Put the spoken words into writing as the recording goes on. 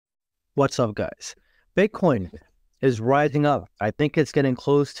What's up, guys? Bitcoin is rising up. I think it's getting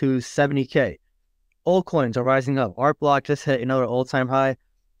close to 70K. Altcoins are rising up. Art Block just hit another all-time high.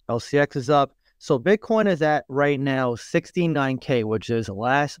 LCX is up. So Bitcoin is at right now 69K, which is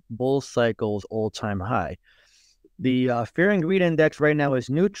last bull cycle's all-time high. The Fear and Greed Index right now is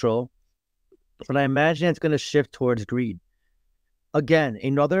neutral, but I imagine it's going to shift towards greed. Again,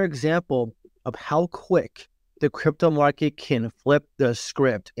 another example of how quick the crypto market can flip the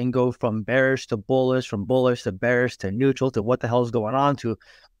script and go from bearish to bullish, from bullish to bearish to neutral to what the hell is going on, to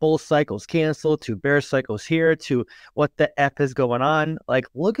bull cycles canceled, to bear cycles here, to what the F is going on. Like,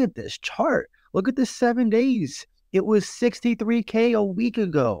 look at this chart. Look at the 7 days. It was 63K a week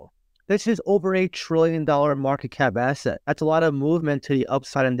ago. This is over $1 trillion market cap asset. That's a lot of movement to the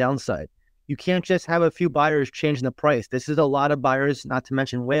upside and downside. You can't just have a few buyers changing the price. This is a lot of buyers, not to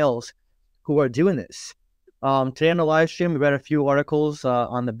mention whales, who are doing this. Today on the live stream, we read a few articles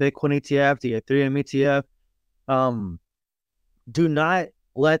on the Bitcoin ETF, the Ethereum ETF. Do not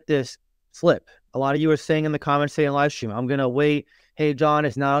let this slip. A lot of you are saying in the comments, saying live stream, I'm going to wait. Hey, John,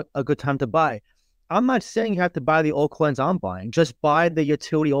 it's not a good time to buy. I'm not saying you have to buy the altcoins I'm buying. Just buy the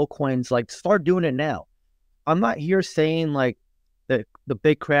utility altcoins. Like, start doing it now. I'm not here saying, like, the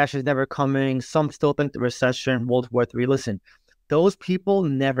big crash is never coming. Some still think the recession, World War III. Listen, those people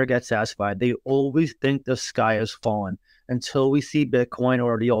never get satisfied. They always think the sky is falling until we see Bitcoin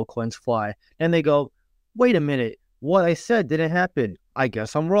or the altcoins fly. And they go, wait a minute, what I said didn't happen. I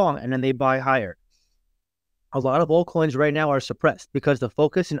guess I'm wrong. And then they buy higher. A lot of altcoins right now are suppressed because the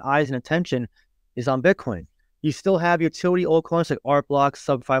focus and eyes and attention is on Bitcoin. You still have utility altcoins like Art Block,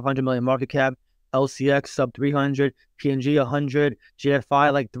 sub 500 million market cap, LCX sub 300, PNG 100,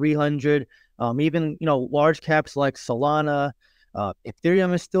 GFI like 300, even, large caps like Solana.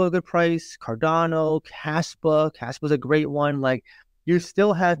 Ethereum is still a good price. Cardano, Caspa's a great one. Like, you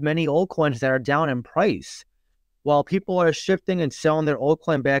still have many altcoins that are down in price. While people are shifting and selling their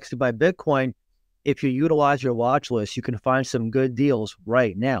altcoin backs to buy Bitcoin, if you utilize your watch list, you can find some good deals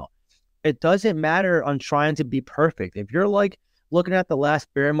right now. It doesn't matter on trying to be perfect. If you're like looking at the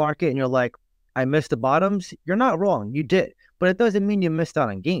last bear market and you're like, I missed the bottoms, you're not wrong. You did. But it doesn't mean you missed out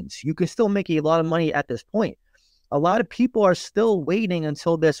on gains. You can still make a lot of money at this point. A lot of people are still waiting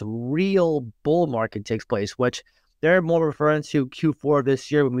until this real bull market takes place, which they're more referring to Q4 of this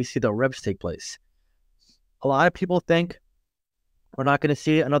year when we see the rips take place. A lot of people think we're not going to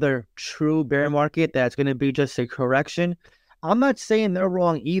see another true bear market, that's going to be just a correction. I'm not saying they're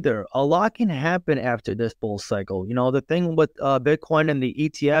wrong either. A lot can happen after this bull cycle. The thing with Bitcoin and the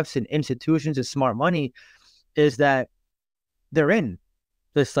ETFs and institutions and smart money is that they're in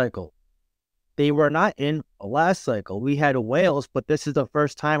this cycle. They were not in the last cycle. We had whales, but this is the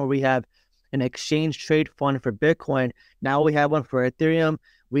first time where we have an exchange trade fund for Bitcoin. Now we have one for Ethereum.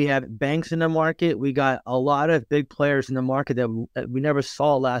 We have banks in the market. We got a lot of big players in the market that we never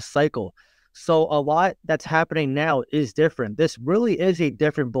saw last cycle. So a lot that's happening now is different. This really is a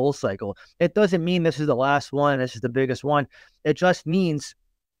different bull cycle. It doesn't mean this is the last one, this is the biggest one. It just means,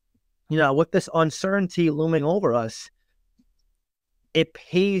 with this uncertainty looming over us, it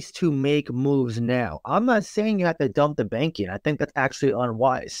pays to make moves now. I'm not saying you have to dump the banking. I think that's actually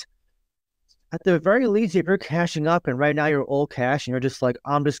unwise. At the very least, if you're cashing up and right now you're all cash and you're just like,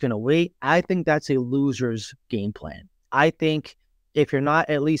 I'm just going to wait, I think that's a loser's game plan. I think if you're not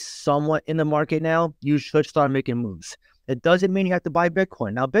at least somewhat in the market now, you should start making moves. It doesn't mean you have to buy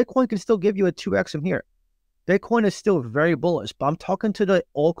Bitcoin. Now, Bitcoin can still give you a 2x from here. Bitcoin is still very bullish, but I'm talking to the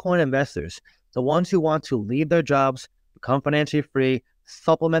altcoin investors, the ones who want to leave their jobs, become financially free,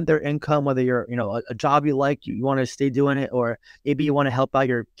 supplement their income, whether you're, a job you like, you want to stay doing it, or maybe you want to help out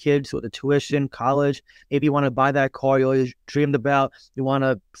your kids with the tuition, college. Maybe you want to buy that car you always dreamed about. You want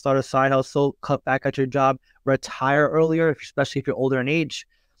to start a side hustle, cut back at your job, retire earlier, especially if you're older in age.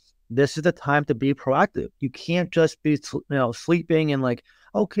 This is the time to be proactive. You can't just be, sleeping and like,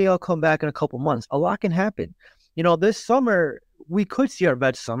 okay, I'll come back in a couple months. A lot can happen. This summer, we could see a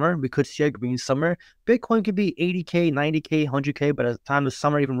red summer. We could see a green summer. Bitcoin could be 80K, 90K, 100K by the time the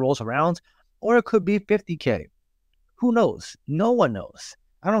summer even rolls around, or it could be 50K. Who knows? No one knows.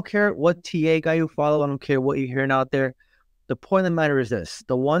 I don't care what TA guy you follow. I don't care what you're hearing out there. The point of the matter is this.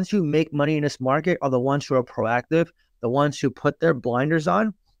 The ones who make money in this market are the ones who are proactive, the ones who put their blinders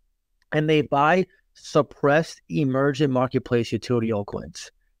on, and they buy suppressed emergent marketplace utility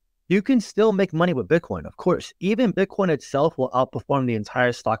altcoins. You can still make money with Bitcoin, of course. Even Bitcoin itself will outperform the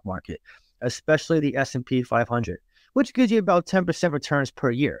entire stock market, especially the S&P 500, which gives you about 10% returns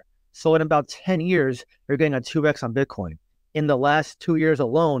per year. So in about 10 years, you're getting a 2x on Bitcoin. In the last 2 years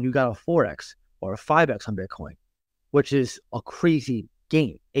alone, you got a 4x or a 5x on Bitcoin, which is a crazy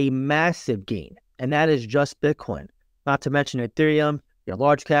gain, a massive gain. And that is just Bitcoin. Not to mention Ethereum, your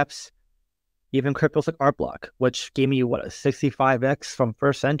large caps, even cryptos like Artblock, which gave me, what, a 65x from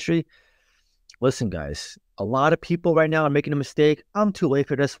first entry. Listen, guys, a lot of people right now are making a mistake. I'm too late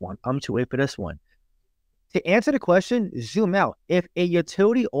for this one. I'm too late for this one. To answer the question, zoom out. If a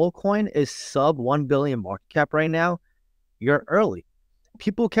utility altcoin is sub 1 billion market cap right now, you're early.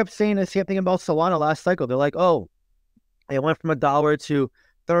 People kept saying the same thing about Solana last cycle. They're like, oh, it went from $1 to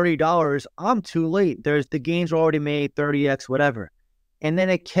 $30. I'm too late. The gains are already made, 30x, whatever. And then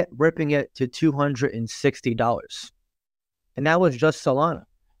it kept ripping it to $260. And that was just Solana.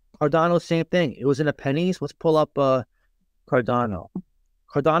 Cardano, same thing. It was in the pennies. Let's pull up Cardano.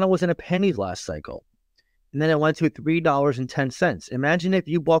 Cardano was in the pennies last cycle. And then it went to $3.10. Imagine if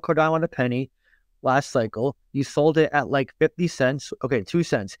you bought Cardano on a penny last cycle, you sold it at like 50 cents. Okay, 2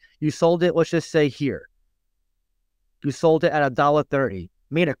 cents. You sold it, let's just say here. You sold it at $1.30.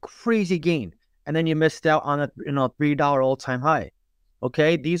 Made a crazy gain. And then you missed out on a $3 all-time high.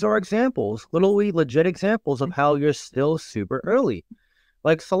 Okay, these are examples, literally legit examples of how you're still super early.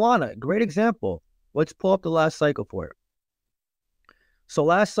 Like Solana, great example. Let's pull up the last cycle for it. So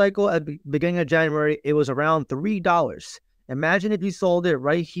last cycle at the beginning of January, it was around $3. Imagine if you sold it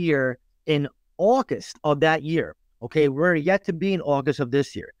right here in August of that year. Okay, we're yet to be in August of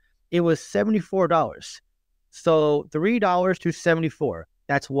this year. It was $74. So $3 to 74.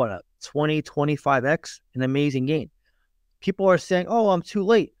 That's what, a 25x, an amazing gain. People are saying, oh, I'm too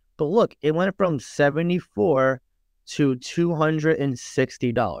late. But look, it went from 74 to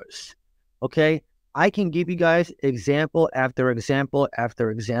 $260. Okay, I can give you guys example after example after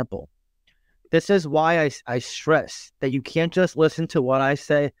example. This is why I stress that you can't just listen to what I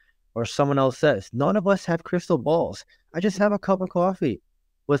say or someone else says. None of us have crystal balls. I just have a cup of coffee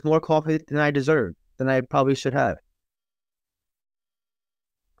with more coffee than I deserve, than I probably should have.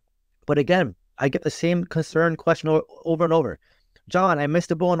 But again, I get the same concern question over and over. John, I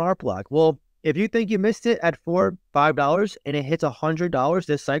missed a bull in Artblock. Well, if you think you missed it at $4, $5 and it hits $100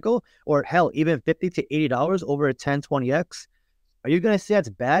 this cycle, or hell, even $50 to $80 over a 10, 20x, are you going to say that's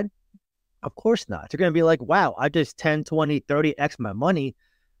bad? Of course not. You're going to be like, wow, I just 10, 20, 30x my money.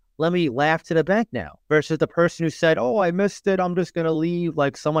 Let me laugh to the bank now. Versus the person who said, oh, I missed it, I'm just going to leave.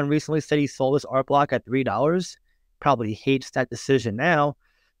 Like someone recently said he sold his Artblock at $3. Probably hates that decision now.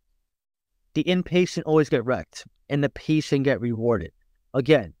 The impatient always get wrecked, and the patient get rewarded.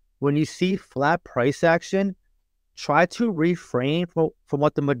 Again, when you see flat price action, try to refrain from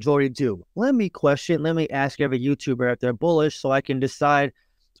what the majority do. Let me ask every YouTuber if they're bullish so I can decide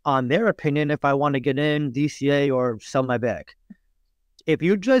on their opinion if I want to get in DCA or sell my bag. If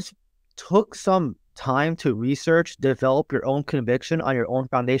you just took some time to research, develop your own conviction on your own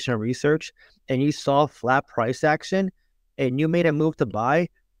foundation of research, and you saw flat price action and you made a move to buy,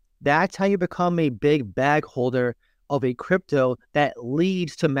 that's how you become a big bag holder of a crypto that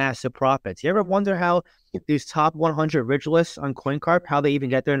leads to massive profits. You ever wonder how these top 100 rich lists on CoinCarp, how they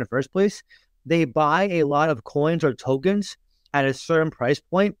even get there in the first place? They buy a lot of coins or tokens at a certain price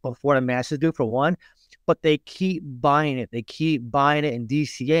point before the masses do, for one, but they keep buying it. They keep buying it and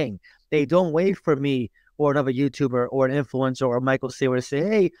DCAing. They don't wait for me or another YouTuber or an influencer or Michael Saylor to say,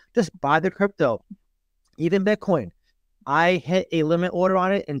 hey, just buy the crypto. Even Bitcoin. I hit a limit order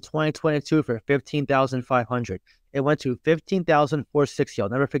on it in 2022 for $15,500. It went to $15,460. I'll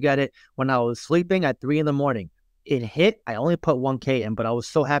never forget it. When I was sleeping at 3 in the morning, it hit. I only put 1K in, but I was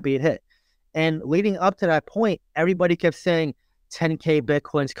so happy it hit. And leading up to that point, everybody kept saying 10K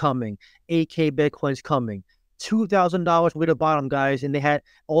Bitcoin's coming, 8K Bitcoin's coming, $2,000 with the bottom, guys. And they had,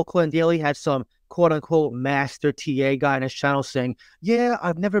 Altcoin Daily had some quote unquote master TA guy on his channel saying, yeah,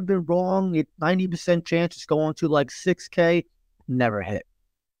 I've never been wrong. 90% chance it's going to like 6K. Never hit.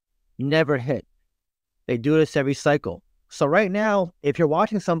 Never hit. They do this every cycle. So right now, if you're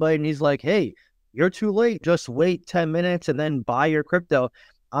watching somebody and he's like, hey, you're too late, just wait 10 minutes and then buy your crypto,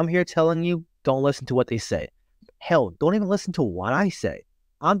 I'm here telling you, don't listen to what they say. Hell, don't even listen to what I say.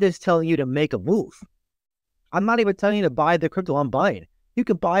 I'm just telling you to make a move. I'm not even telling you to buy the crypto I'm buying. You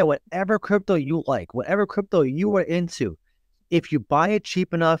can buy whatever crypto you like, whatever crypto you are into. If you buy it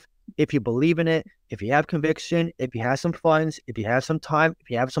cheap enough, if you believe in it, if you have conviction, if you have some funds, if you have some time, if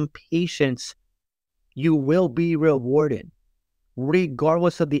you have some patience, you will be rewarded,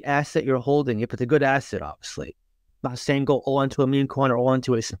 regardless of the asset you're holding, if it's a good asset, obviously. I'm not saying go all into a meme coin or all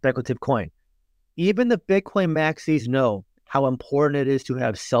into a speculative coin. Even the Bitcoin maxis know how important it is to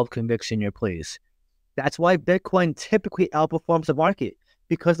have self-conviction in your plays. That's why Bitcoin typically outperforms the market,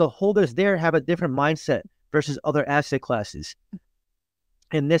 because the holders there have a different mindset versus other asset classes.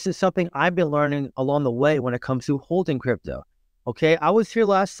 And this is something I've been learning along the way when it comes to holding crypto. Okay, I was here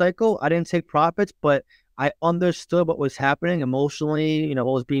last cycle. I didn't take profits, but I understood what was happening emotionally. You know,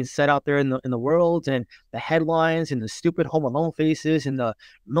 what was being said out there in the world, and the headlines, and the stupid home alone faces, and the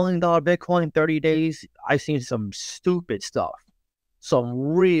 $1 million Bitcoin in 30 days. I've seen some stupid stuff, some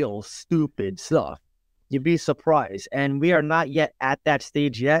real stupid stuff. You'd be surprised, and we are not yet at that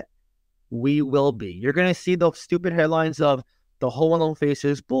stage yet. We will be. You're gonna see those stupid headlines of the whole alone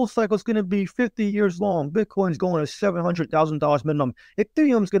faces. Bull cycle's going to be 50 years long. Bitcoin's going to $700,000 minimum.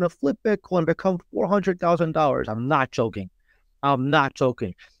 Ethereum's going to flip Bitcoin, become $400,000. I'm not joking. I'm not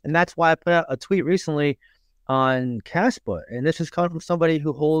joking. And that's why I put out a tweet recently on Kaspa. And this is coming from somebody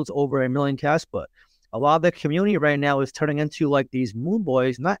who holds over 1 million Kaspa. A lot of the community right now is turning into like these moon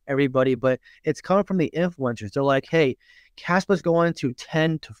boys. Not everybody, but it's coming from the influencers. They're like, hey, Kaspa's going to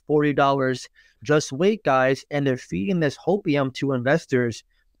 $10 to $40. Just wait, guys. And they're feeding this hopium to investors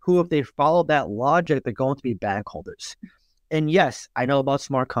who, if they follow that logic, they're going to be bank holders. And yes, I know about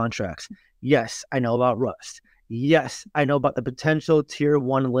smart contracts. Yes, I know about Rust. Yes, I know about the potential tier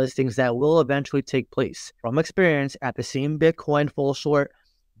 1 listings that will eventually take place. From experience, at the same Bitcoin full short,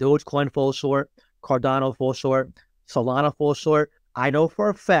 Dogecoin full short, Cardano full short, Solana full short, I know for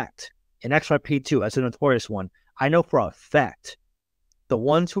a fact, and XRP2, that's a notorious one, I know for a fact the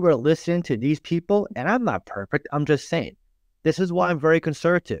ones who are listening to these people, and I'm not perfect, I'm just saying, this is why I'm very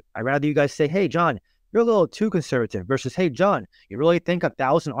conservative. I'd rather you guys say, hey, John, you're a little too conservative versus, hey, John, you really think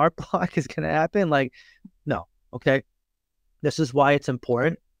 1,000 art block is going to happen? Like, no, okay? This is why it's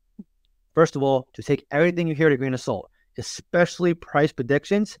important, first of all, to take everything you hear with a grain of salt, especially price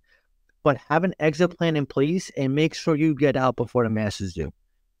predictions, but have an exit plan in place and make sure you get out before the masses do.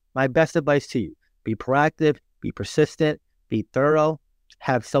 My best advice to you, be proactive, be persistent, be thorough,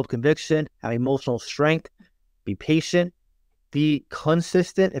 have self-conviction, have emotional strength, be patient, be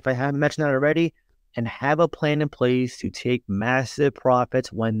consistent, if I haven't mentioned that already, and have a plan in place to take massive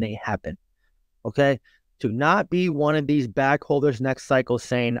profits when they happen, okay? Do not be one of these back holders next cycle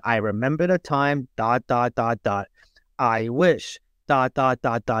saying, I remember the time, ... I wish, ...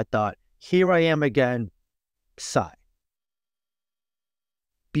 Here I am again, sigh.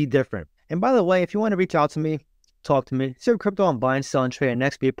 Be different. And by the way, if you want to reach out to me, talk to me, see crypto on buying, selling, trading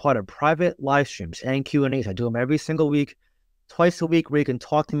next, be a part of private live streams and Q&As. I do them every single week, twice a week, where you can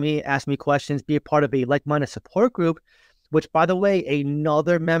talk to me, ask me questions, be a part of a like-minded support group, which, by the way,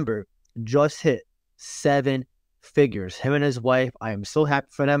 another member just hit 7 figures. Him and his wife, I am so happy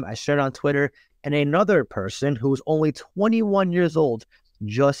for them. I shared on Twitter. And another person who's only 21 years old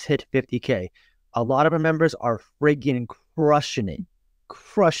just hit 50K. A lot of our members are friggin' crushing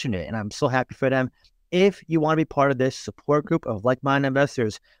it. And I'm so happy for them. If you want to be part of this support group of like-minded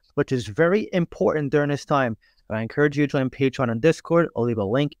investors, which is very important during this time, I encourage you to join Patreon and Discord. I'll leave a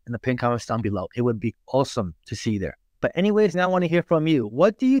link in the pinned comments down below. It would be awesome to see you there. But anyways, now I want to hear from you.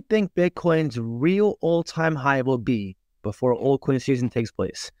 What do you think Bitcoin's real all-time high will be before altcoin season takes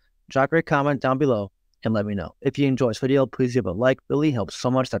place? Drop your comment down below and let me know. If you enjoyed this video, please give a like. It really helps so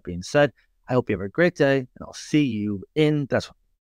much. That being said, I hope you have a great day, and I'll see you in the next one.